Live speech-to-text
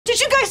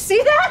you guys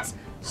see that?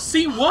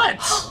 See what?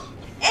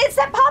 It's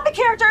that Poppy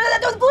character,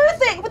 the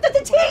blue thing with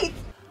the teeth.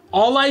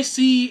 All I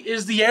see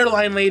is the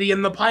airline lady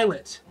and the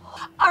pilot.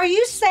 Are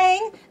you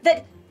saying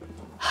that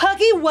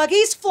Huggy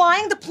Wuggy's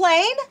flying the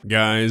plane?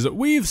 Guys,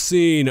 we've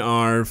seen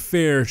our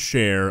fair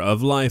share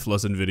of life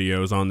lesson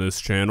videos on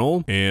this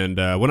channel, and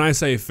when I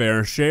say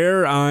fair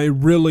share, I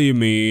really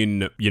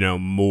mean, you know,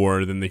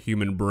 more than the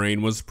human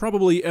brain was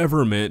probably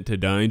ever meant to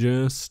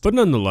digest. But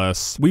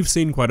nonetheless, we've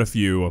seen quite a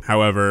few.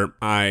 However,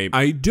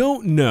 I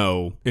don't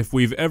know if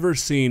we've ever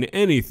seen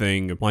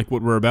anything like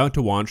what we're about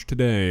to watch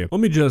today. Let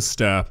me just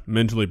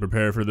mentally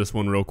prepare for this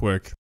one real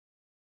quick.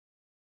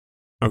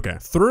 Okay,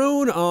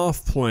 thrown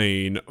off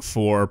plane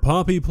for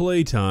Poppy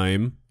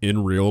playtime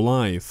in real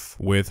life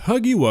with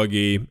Huggy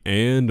Wuggy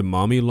and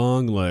Mommy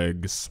Long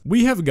Legs.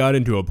 We have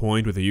gotten to a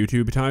point with the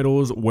YouTube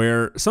titles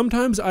where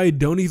sometimes I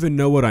don't even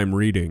know what I'm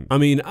reading. I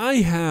mean, I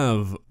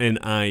have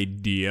an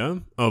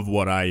idea of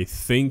what I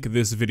think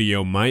this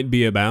video might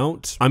be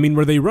about. I mean,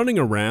 were they running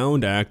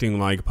around acting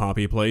like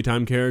Poppy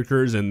Playtime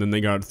characters and then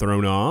they got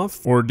thrown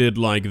off? Or did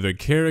like the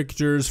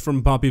characters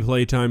from Poppy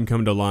Playtime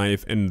come to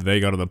life and they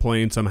got on the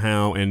plane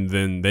somehow and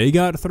then they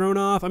got thrown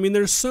off? I mean,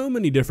 there's so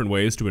many different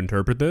ways to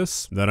interpret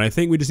this that I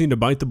think we just need to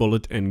bite the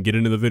bullet and get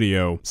into the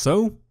video.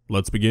 So,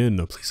 let's begin.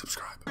 Please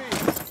subscribe.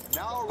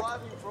 Now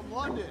arriving from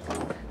London.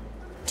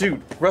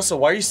 Dude, Russell,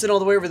 why are you sitting all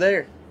the way over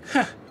there?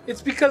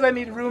 It's because I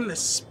need room to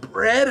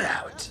spread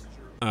out.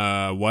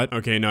 What?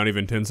 Okay, not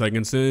even 10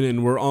 seconds in,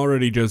 and we're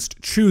already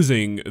just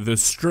choosing the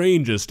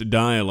strangest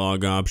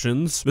dialogue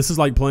options. This is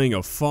like playing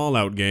a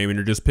Fallout game and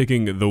you're just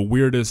picking the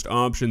weirdest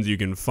options you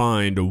can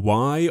find.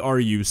 Why are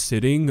you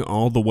sitting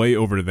all the way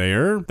over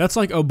there? That's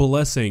like a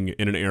blessing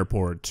in an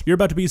airport. You're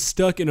about to be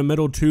stuck in a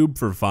metal tube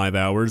for 5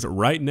 hours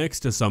right next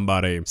to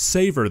somebody.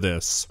 Savor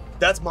this.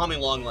 That's Mommy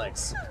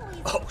Longlegs.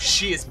 Oh,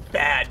 she is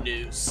bad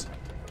news.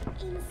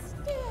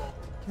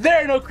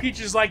 There are no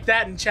creatures like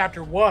that in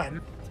chapter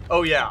 1.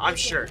 Oh yeah, I'm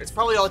sure. It's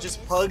probably all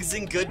just hugs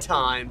and good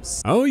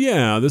times. Oh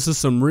yeah, this is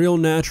some real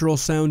natural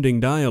sounding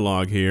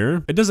dialogue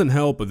here. It doesn't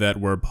help that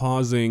we're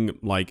pausing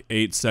like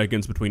 8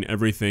 seconds between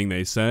everything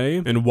they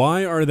say. And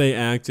why are they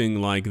acting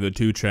like the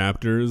 2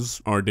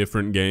 chapters are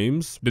different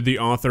games? Did the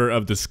author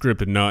of the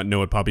script not know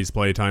what Poppy's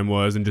Playtime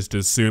was and just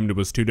assumed it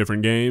was 2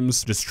 different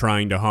games? Just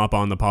trying to hop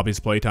on the Poppy's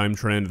Playtime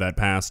trend that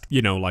passed,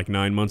 you know, like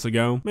 9 months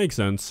ago? Makes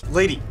sense.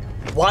 Lady,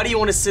 why do you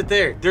want to sit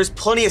there? There's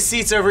plenty of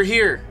seats over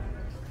here.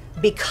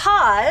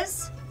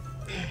 Because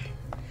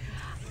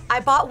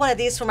I bought one of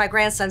these for my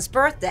grandson's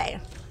birthday,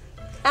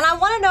 and I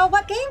want to know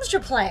what games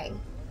you're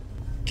playing.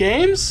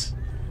 Games?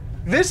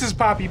 This is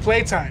Poppy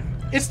Playtime.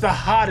 It's the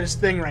hottest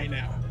thing right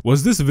now.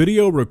 Was this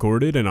video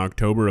recorded in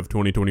October of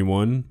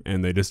 2021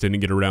 and they just didn't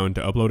get around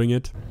to uploading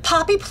it?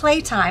 Poppy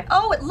Playtime.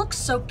 Oh, it looks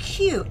so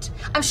cute.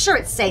 I'm sure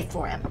it's safe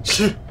for him.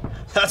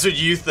 That's what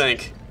you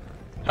think.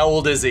 How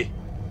old is he?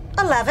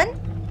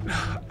 11.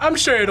 I'm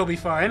sure it'll be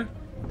fine.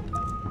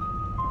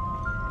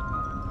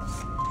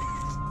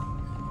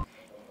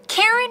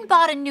 Karen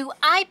bought a new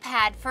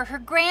iPad for her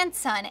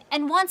grandson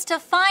and wants to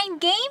find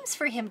games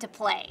for him to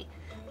play.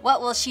 What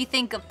will she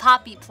think of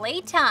Poppy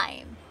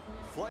Playtime?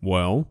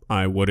 Well,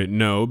 I wouldn't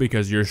know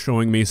because you're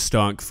showing me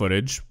stock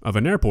footage of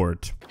an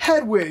airport.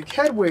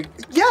 Hedwig.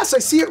 Yes, I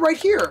see it right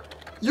here.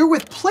 You're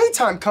with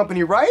Playtime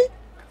Company, right?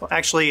 Well,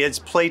 actually, it's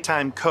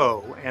Playtime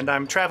Co., and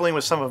I'm traveling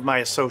with some of my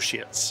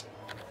associates.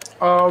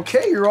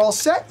 Okay, you're all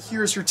set.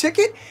 Here's your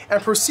ticket,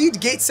 and proceed to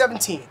gate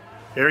 17.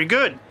 Very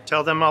good.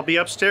 Tell them I'll be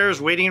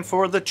upstairs waiting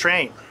for the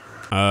train.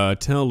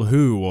 Tell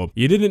who?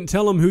 You didn't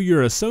tell them who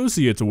your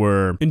associates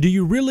were. And do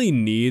you really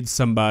need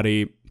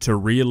somebody to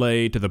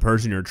relay to the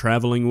person you're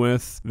traveling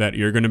with that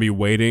you're going to be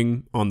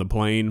waiting on the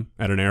plane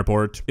at an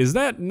airport? Is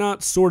that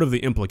not sort of the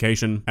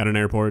implication at an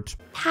airport?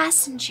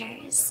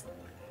 Passengers,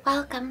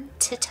 welcome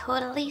to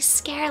Totally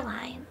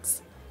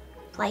Scarelines,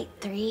 Flight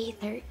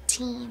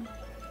 313,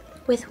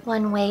 with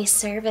one-way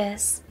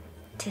service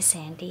to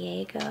San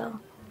Diego.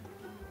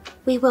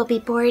 We will be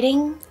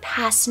boarding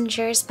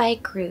passengers by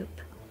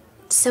group,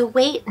 so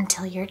wait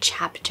until your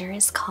chapter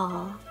is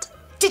called.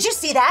 Did you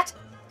see that?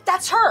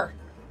 That's her.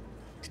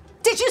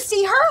 Did you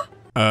see her?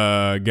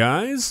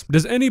 Guys,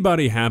 does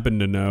anybody happen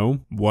to know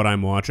what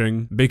I'm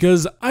watching?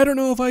 Because I don't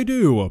know if I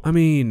do. I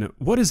mean,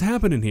 what is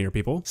happening here,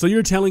 people? So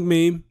you're telling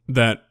me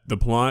that the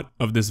plot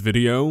of this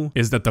video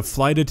is that the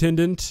flight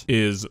attendant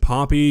is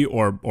Poppy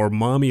or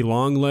Mommy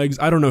Longlegs?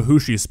 I don't know who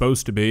she's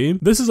supposed to be.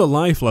 This is a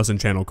life lesson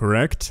channel,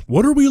 correct?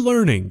 What are we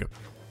learning?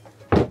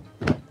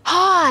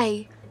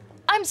 Hi,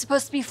 I'm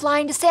supposed to be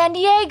flying to San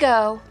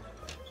Diego.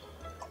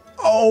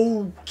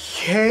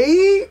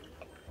 Okay.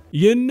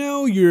 You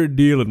know you're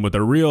dealing with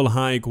a real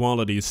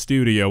high-quality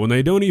studio when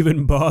they don't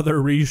even bother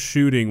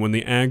reshooting when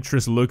the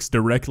actress looks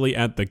directly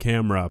at the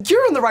camera.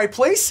 You're in the right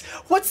place.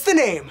 What's the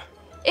name?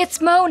 It's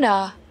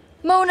Mona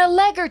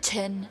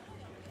Legerton.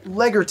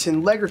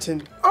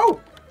 Legerton.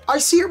 Oh, I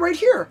see it right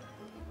here.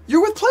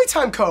 You're with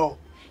Playtime Co.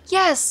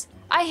 Yes,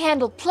 I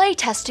handle play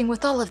testing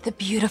with all of the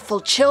beautiful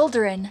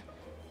children.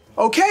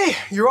 Okay,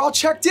 you're all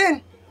checked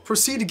in.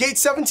 Proceed to gate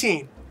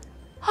 17.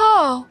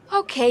 Oh,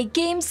 okay,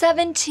 game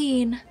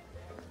 17.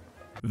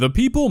 The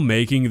people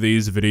making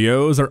these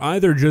videos are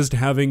either just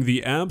having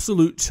the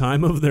absolute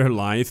time of their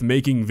life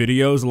making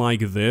videos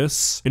like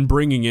this and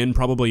bringing in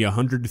probably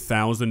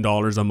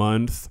 $100,000 a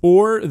month,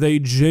 or they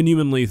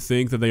genuinely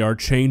think that they are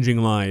changing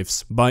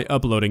lives by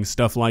uploading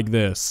stuff like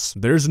this.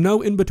 There's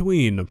no in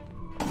between.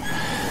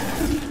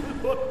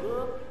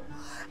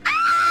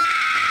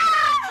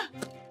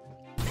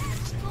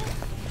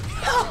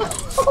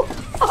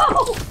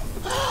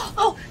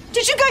 Oh,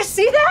 did you guys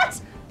see that?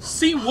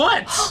 See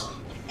what?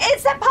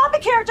 It's that Poppy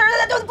character,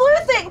 the blue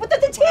thing with the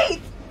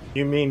teeth.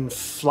 You mean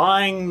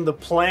flying the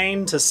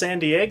plane to San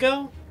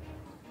Diego?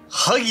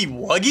 Huggy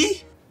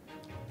Wuggy?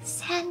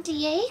 San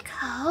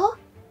Diego?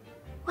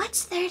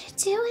 What's there to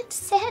do in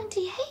San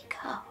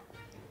Diego?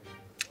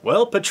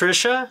 Well,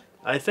 Patricia,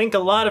 I think a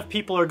lot of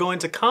people are going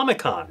to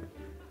Comic-Con.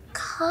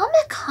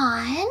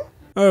 Comic-Con?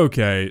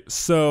 Okay,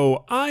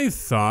 so I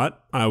thought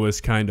I was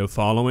kind of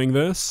following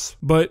this,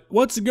 but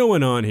what's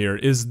going on here?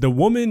 Is the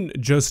woman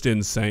just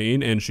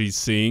insane and she's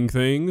seeing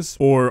things?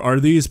 Or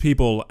are these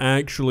people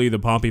actually the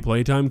Poppy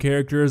Playtime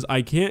characters?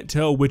 I can't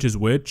tell which is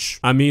which.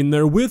 I mean,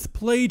 they're with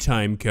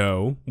Playtime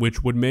Co.,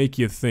 which would make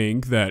you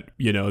think that,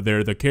 you know,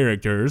 they're the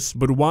characters,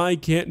 but why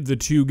can't the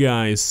two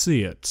guys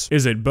see it?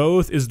 Is it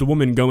both? Is the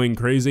woman going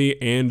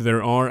crazy and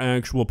there are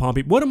actual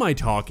Poppy? What am I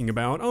talking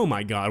about? Oh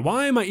my god,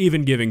 why am I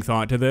even giving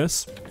thought to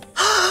this?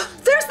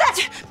 There's that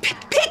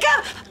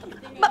Pika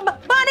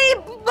Bunny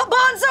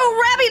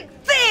Bonzo Rabbit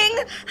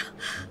thing.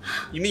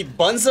 You mean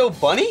Bunzo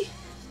Bunny?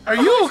 Are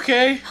you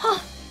okay?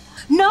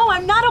 No,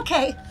 I'm not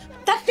okay.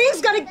 That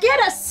thing's gonna get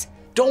us.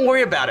 Don't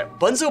worry about it.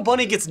 Bunzo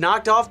Bunny gets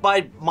knocked off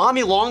by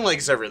Mommy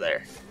Longlegs over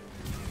there.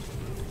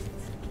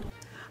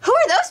 Who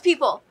are those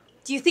people?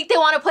 Do you think they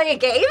want to play a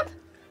game?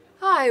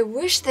 I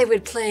wish they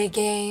would play a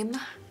game.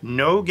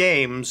 No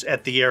games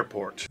at the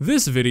airport.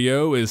 This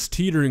video is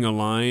teetering a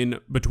line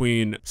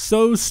between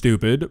so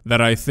stupid that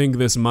I think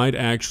this might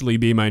actually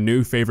be my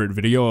new favorite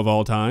video of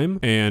all time,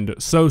 and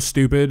so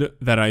stupid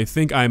that I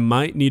think I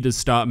might need to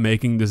stop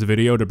making this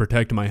video to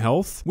protect my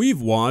health.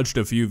 We've watched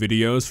a few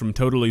videos from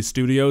Totally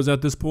Studios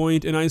at this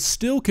point, and I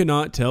still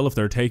cannot tell if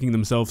they're taking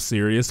themselves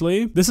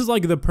seriously. This is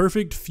like the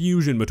perfect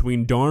fusion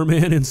between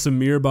Darman and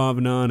Samir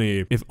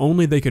Bhavnani. If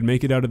only they could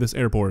make it out of this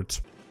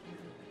airport.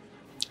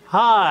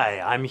 Hi,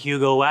 I'm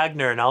Hugo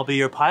Wagner and I'll be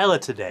your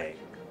pilot today.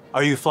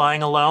 Are you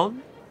flying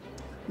alone?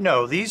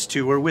 No, these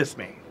two are with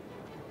me.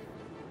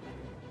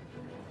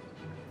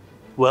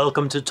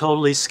 Welcome to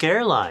Totally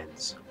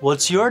Scarelines.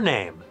 What's your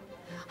name?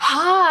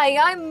 Hi,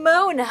 I'm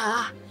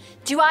Mona.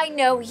 Do I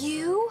know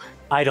you?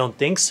 I don't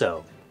think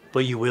so,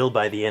 but you will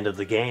by the end of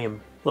the game.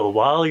 Well,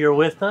 while you're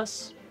with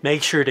us,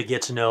 make sure to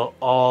get to know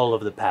all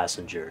of the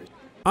passengers.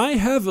 I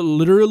have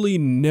literally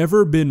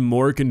never been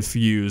more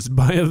confused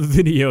by a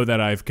video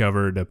that I've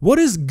covered. What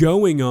is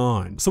going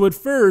on? So at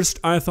first,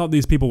 I thought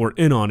these people were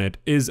in on it.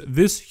 Is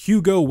this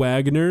Hugo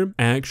Wagner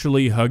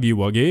actually Huggy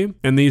Wuggy?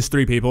 And these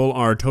three people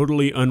are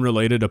totally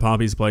unrelated to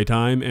Poppy's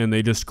Playtime and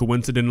they just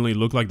coincidentally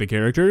look like the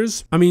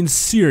characters? I mean,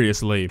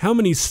 seriously, how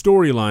many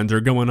storylines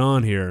are going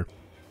on here?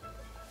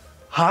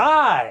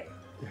 Hi,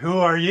 who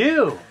are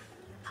you?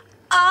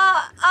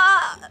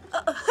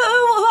 Who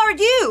are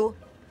you?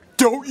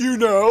 Don't you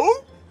know?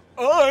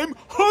 I'm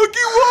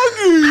Huggy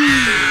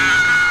Wuggy!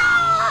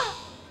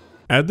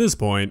 At this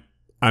point,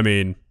 I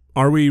mean,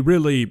 are we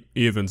really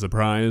even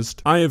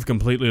surprised? I have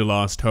completely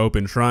lost hope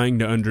in trying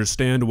to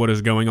understand what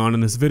is going on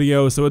in this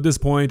video, so at this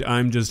point,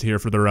 I'm just here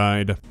for the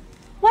ride.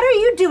 What are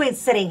you doing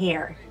sitting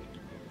here?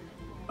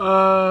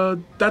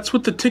 That's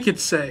what the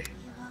tickets say.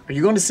 Are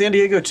you going to San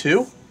Diego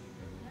too?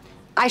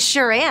 I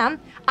sure am.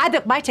 I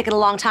booked my ticket a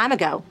long time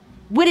ago.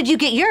 When did you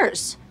get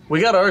yours? We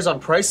got ours on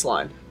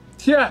Priceline.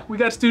 Yeah, we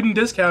got student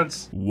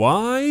discounts.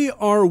 Why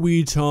are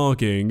we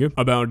talking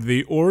about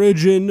the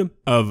origin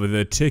of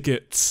the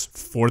tickets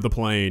for the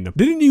plane?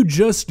 Didn't you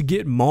just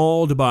get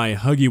mauled by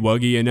Huggy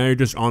Wuggy and now you're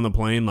just on the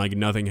plane like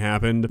nothing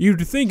happened?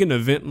 You'd think an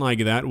event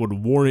like that would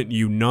warrant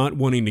you not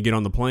wanting to get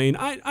on the plane.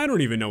 I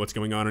don't even know what's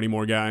going on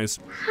anymore, guys.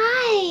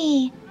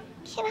 Hi,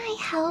 can I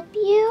help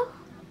you?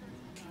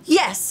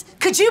 Yes,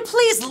 could you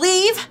please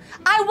leave?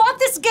 I want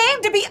this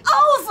game to be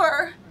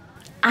over.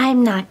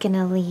 I'm not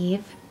gonna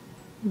leave.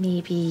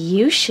 Maybe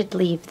you should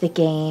leave the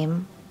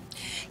game.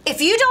 If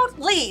you don't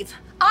leave,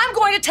 I'm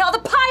going to tell the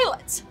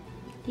pilot.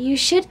 You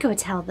should go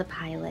tell the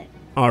pilot.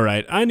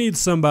 Alright, I need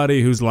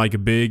somebody who's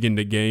like big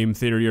into game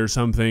theory or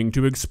something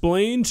to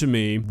explain to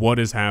me what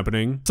is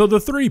happening. So the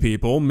three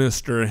people,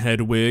 Mr.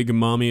 Hedwig,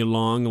 Mommy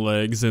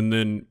Longlegs, and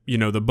then, you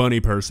know, the bunny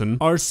person,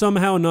 are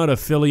somehow not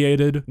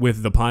affiliated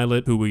with the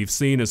pilot who we've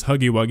seen as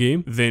Huggy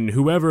Wuggy. Then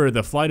whoever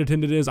the flight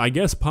attendant is, I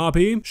guess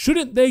Poppy,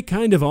 shouldn't they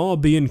kind of all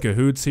be in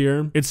cahoots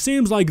here? It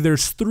seems like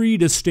there's three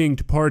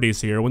distinct parties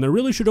here when there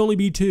really should only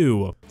be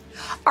two.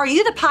 Are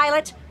you the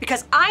pilot?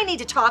 Because I need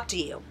to talk to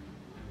you.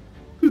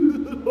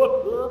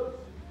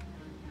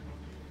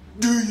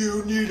 Do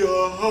you need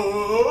a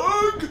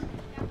hug?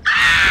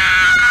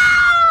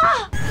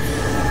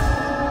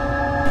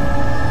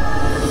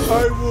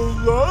 I will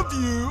love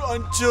you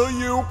until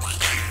you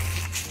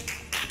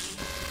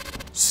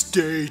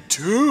Stay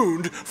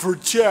tuned for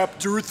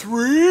Chapter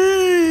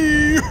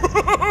 3!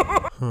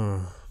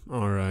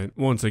 Alright,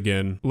 once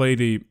again,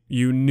 lady,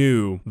 you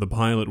knew the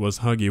pilot was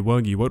Huggy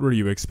Wuggy. What were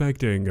you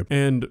expecting?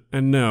 And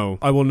no,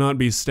 I will not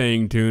be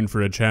staying tuned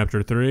for a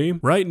Chapter 3.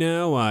 Right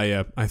now,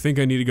 I think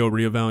I need to go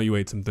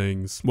reevaluate some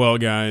things. Well,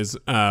 guys,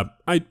 I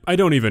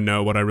don't even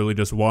know what I really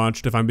just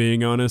watched, if I'm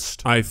being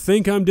honest. I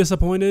think I'm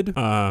disappointed.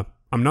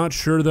 I'm not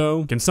sure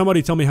though. Can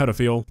somebody tell me how to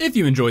feel? If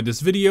you enjoyed this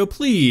video,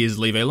 please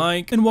leave a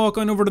like and walk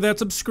on over to that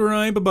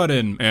subscribe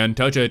button and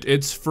touch it.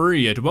 It's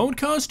free. It won't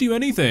cost you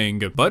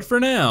anything. But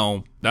for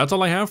now, that's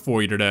all I have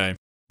for you today.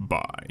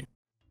 Bye.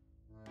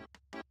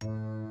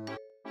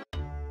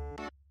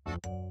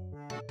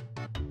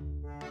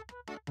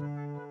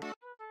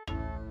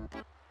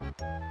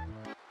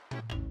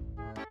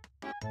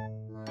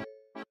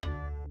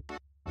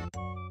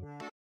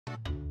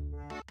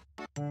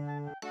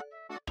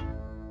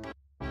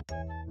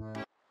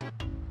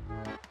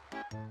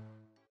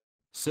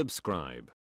 Subscribe.